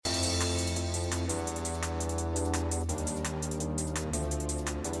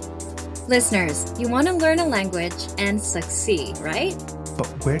Listeners, you want to learn a language and succeed, right? But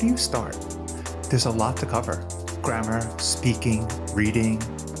where do you start? There's a lot to cover. Grammar, speaking, reading,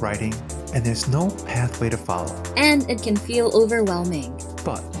 writing, and there's no pathway to follow. And it can feel overwhelming.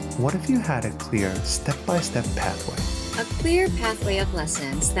 But what if you had a clear step-by-step pathway? A clear pathway of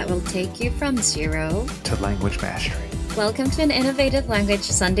lessons that will take you from zero to language mastery. Welcome to an Innovative Language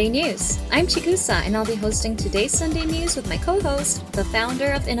Sunday News. I'm Chigusa, and I'll be hosting today's Sunday News with my co-host, the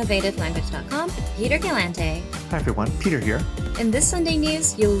founder of InnovativeLanguage.com, Peter Galante. Hi everyone, Peter here. In this Sunday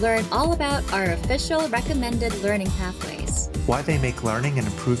News, you'll learn all about our official recommended learning pathways. Why they make learning and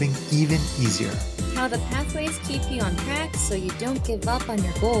improving even easier. How the pathways keep you on track so you don't give up on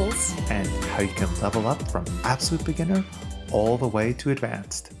your goals. And how you can level up from absolute beginner all the way to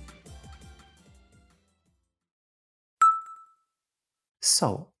advanced.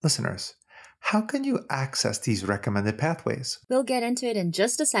 So, listeners, how can you access these recommended pathways? We'll get into it in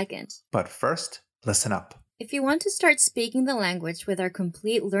just a second. But first, listen up. If you want to start speaking the language with our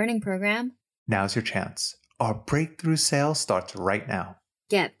complete learning program, now's your chance. Our breakthrough sale starts right now.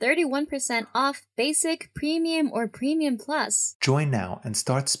 Get 31% off Basic, Premium, or Premium Plus. Join now and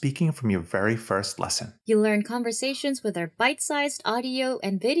start speaking from your very first lesson. You'll learn conversations with our bite-sized audio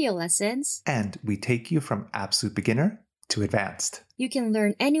and video lessons. And we take you from absolute beginner to advanced. You can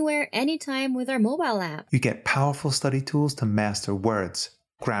learn anywhere, anytime with our mobile app. You get powerful study tools to master words,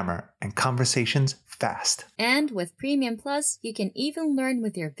 grammar, and conversations fast. And with Premium Plus, you can even learn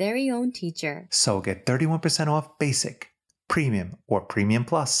with your very own teacher. So get 31% off Basic, Premium, or Premium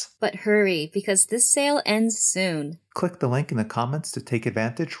Plus. But hurry, because this sale ends soon. Click the link in the comments to take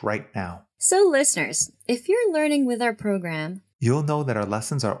advantage right now. So listeners, if you're learning with our program, you'll know that our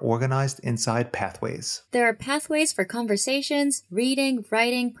lessons are organized inside pathways. There are pathways for conversations, reading,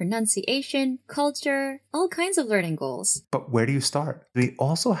 writing, pronunciation, culture, all kinds of learning goals. But where do you start? We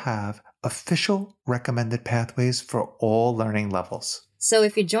also have official recommended pathways for all learning levels. So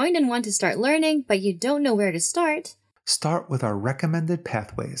if you joined and want to start learning, but you don't know where to start, start with our recommended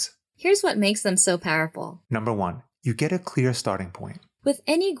pathways. Here's what makes them so powerful. Number 1, you get a clear starting point. With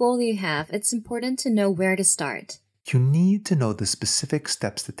any goal you have, it's important to know where to start. You need to know the specific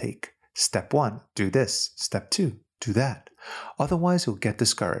steps to take. Step 1, do this. Step 2, do that. Otherwise, you'll get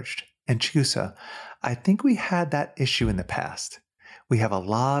discouraged. And Chigusa, I think we had that issue in the past. We have a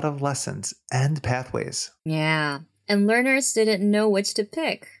lot of lessons and pathways. Yeah, and learners didn't know which to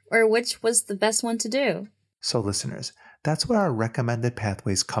pick or which was the best one to do. So listeners, that's where our recommended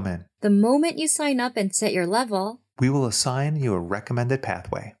pathways come in. The moment you sign up and set your level, we will assign you a recommended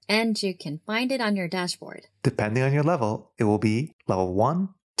pathway. And you can find it on your dashboard. Depending on your level, it will be level 1,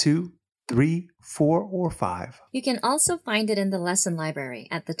 2, 3, 4, or 5. You can also find it in the lesson library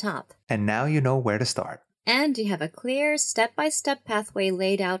at the top. And now you know where to start. And you have a clear step-by-step pathway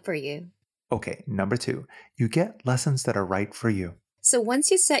laid out for you. Okay, number 2, you get lessons that are right for you. So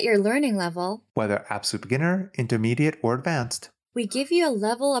once you set your learning level, whether absolute beginner, intermediate, or advanced, we give you a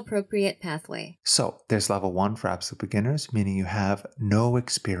level-appropriate pathway. So there's level 1 for absolute beginners, meaning you have no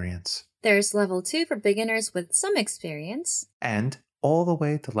experience. There's level 2 for beginners with some experience. And all the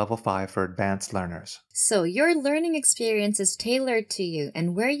way to level 5 for advanced learners. So your learning experience is tailored to you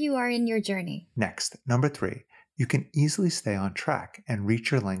and where you are in your journey. Next, number 3. You can easily stay on track and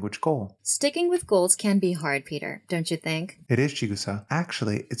reach your language goal. Sticking with goals can be hard, Peter, don't you think? It is, Chigusa.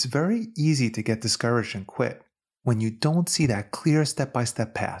 Actually, it's very easy to get discouraged and quit when you don't see that clear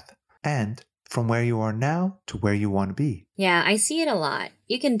step-by-step path, and from where you are now to where you want to be. Yeah, I see it a lot.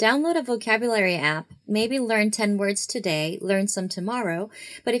 You can download a vocabulary app, maybe learn 10 words today, learn some tomorrow,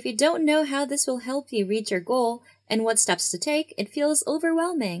 but if you don't know how this will help you reach your goal and what steps to take, it feels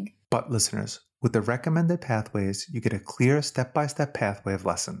overwhelming. But listeners, with the recommended pathways, you get a clear step-by-step pathway of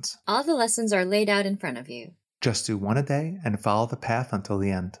lessons. All the lessons are laid out in front of you. Just do one a day and follow the path until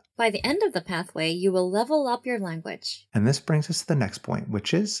the end. By the end of the pathway, you will level up your language. And this brings us to the next point,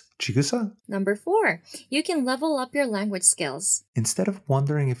 which is, Chigusa? Number 4, you can level up your language skills. Instead of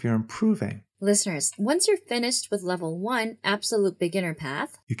wondering if you're improving. Listeners, once you're finished with level 1, absolute beginner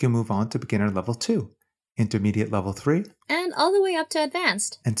path, you can move on to beginner level 2, intermediate level 3, and all the way up to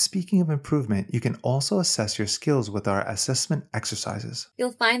advanced. And speaking of improvement, you can also assess your skills with our assessment exercises.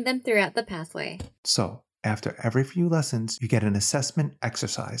 You'll find them throughout the pathway. So, after every few lessons, you get an assessment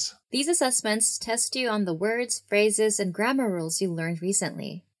exercise. These assessments test you on the words, phrases, and grammar rules you learned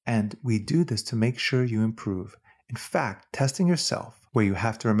recently. And we do this to make sure you improve. In fact, testing yourself, where you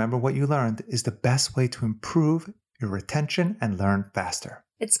have to remember what you learned, is the best way to improve your retention and learn faster.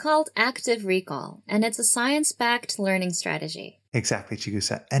 It's called active recall, and it's a science-backed learning strategy. Exactly,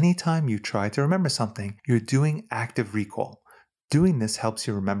 Chigusa. Anytime you try to remember something, you're doing active recall. Doing this helps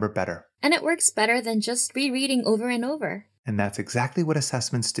you remember better. And it works better than just rereading over and over. And that's exactly what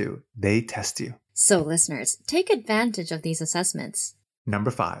assessments do. They test you. So, listeners, take advantage of these assessments.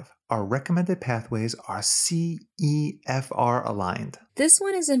 Number 5, our recommended pathways are CEFR aligned. This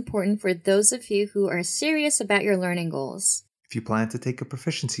one is important for those of you who are serious about your learning goals. If you plan to take a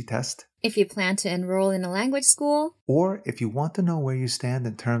proficiency test, if you plan to enroll in a language school, or if you want to know where you stand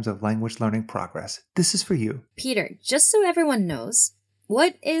in terms of language learning progress, this is for you. Peter, just so everyone knows,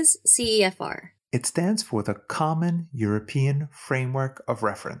 what is CEFR? It stands for the Common European Framework of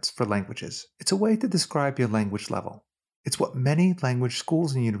Reference for Languages. It's a way to describe your language level. It's what many language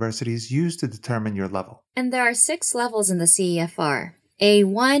schools and universities use to determine your level. And there are 6 levels in the CEFR: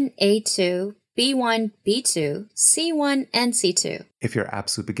 A1, A2, B1, B2, C1, and C2. If you're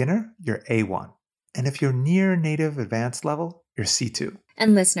absolute beginner, you're A1. And if you're near native advanced level, you're C2.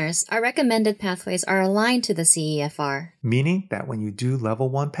 And listeners, our recommended pathways are aligned to the CEFR. Meaning that when you do level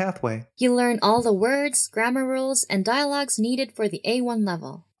 1 pathway, you learn all the words, grammar rules, and dialogues needed for the A1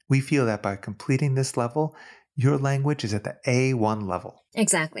 level. We feel that by completing this level, your language is at the A1 level.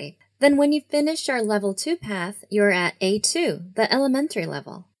 Exactly. Then when you finish our level 2 path, you're at A2, the elementary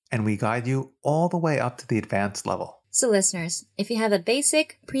level. And we guide you all the way up to the advanced level. So listeners, if you have a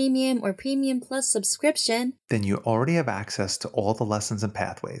basic, premium, or premium plus subscription, then you already have access to all the lessons and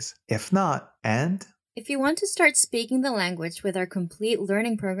pathways. If not, and if you want to start speaking the language with our complete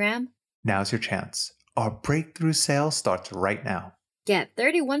learning program, now's your chance. Our breakthrough sale starts right now. Get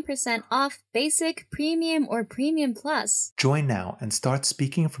 31% off basic, premium, or premium plus. Join now and start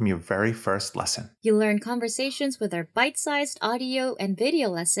speaking from your very first lesson. You learn conversations with our bite-sized audio and video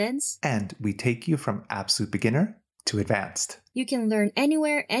lessons. And we take you from absolute beginner to advanced. You can learn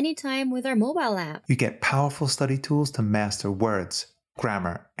anywhere, anytime with our mobile app. You get powerful study tools to master words,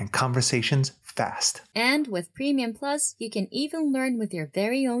 grammar, and conversations fast. And with Premium Plus, you can even learn with your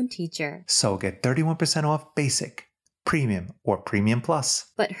very own teacher. So get 31% off basic, premium, or premium plus.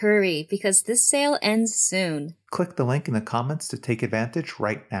 But hurry, because this sale ends soon. Click the link in the comments to take advantage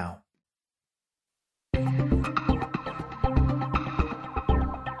right now.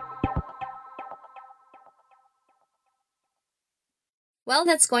 Well,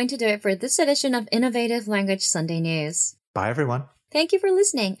 that's going to do it for this edition of Innovative Language Sunday News. Bye, everyone. Thank you for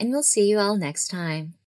listening, and we'll see you all next time.